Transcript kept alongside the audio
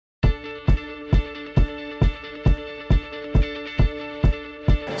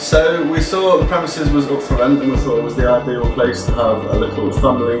So we saw the premises was up for rent and we thought it was the ideal place to have a little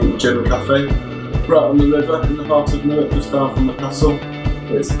family gym cafe right on the river in the heart of Newark, just down from the castle.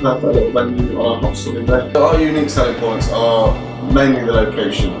 It's a perfect little venue on a hot sunny day. Our unique selling points are mainly the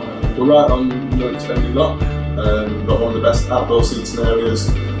location. We're right on Newark's venue lock. We've got one of the best outdoor seating areas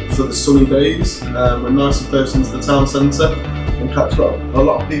for the sunny days. We're nice and close into the town centre and catch a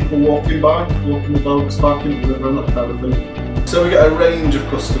lot of people walking by, walking the dogs, parking the river and that kind of thing. So we get a range of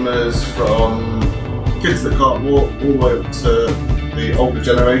customers from kids that can't walk all the way up to the older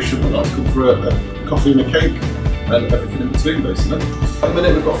generation that like to come for a coffee and a cake and everything in between basically. At the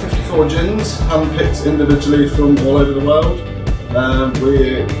minute we've got 54 gins, hand-picked individually from all over the world.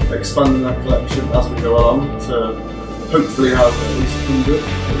 We're expanding our collection as we go along to hopefully have at least 100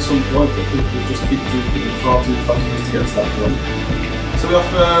 at some point, but people just keep doing far too fast to get to that point. So we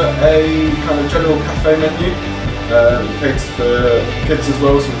offer a kind of general cafe menu. We cater for kids as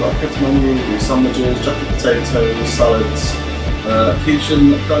well, so we've got a kids menu, we do sandwiches, jacket potatoes, salads, quiche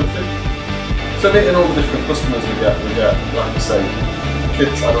and that kind of thing. So meeting all the different customers we get, like I say,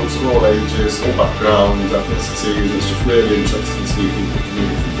 kids, adults of all ages, all backgrounds, ethnicities. It's just really interesting to see people from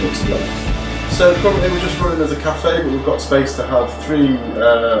different walks of life. So currently we're just running as a cafe, but we've got space to have 3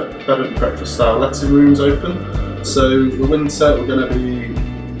 bed and breakfast style letting rooms open. So the winter we're going to be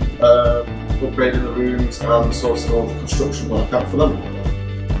upgrading the rooms and sourcing all the construction work out for them.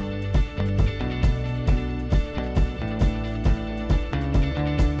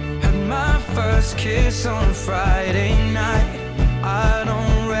 Had my first kiss on a Friday night. I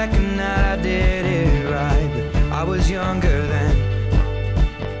don't reckon that I did it right, but I was younger then.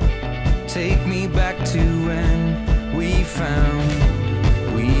 Take me back to when we found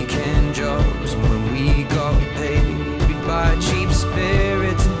weekend jobs, when we got paid. We'd buy cheap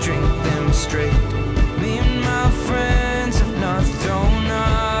spirits and drink them straight. Me and my friends have not thrown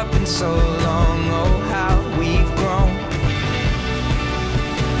up in so long. Oh, how we've grown.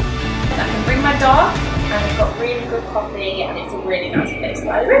 I can bring my dog, and we've got really good coffee, and it's a really nice place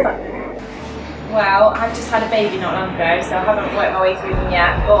by the river. Well, I've just had a baby not long ago, so I haven't worked my way through them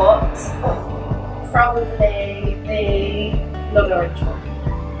yet, but probably the blood orange one.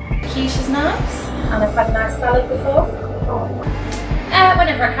 Quiche is nice, and I've had a nice salad before.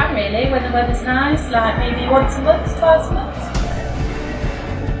 Whenever I can really, when the weather's nice, like maybe once a month, twice a month.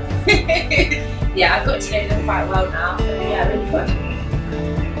 Yeah, I've got to know them quite well now, so yeah, really fun.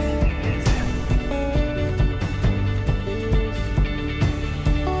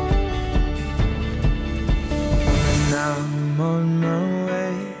 I'm on my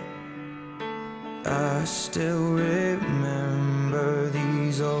way. I still remember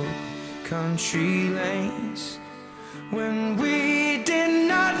these old country lanes when we did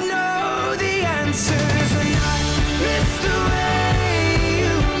not know the answer.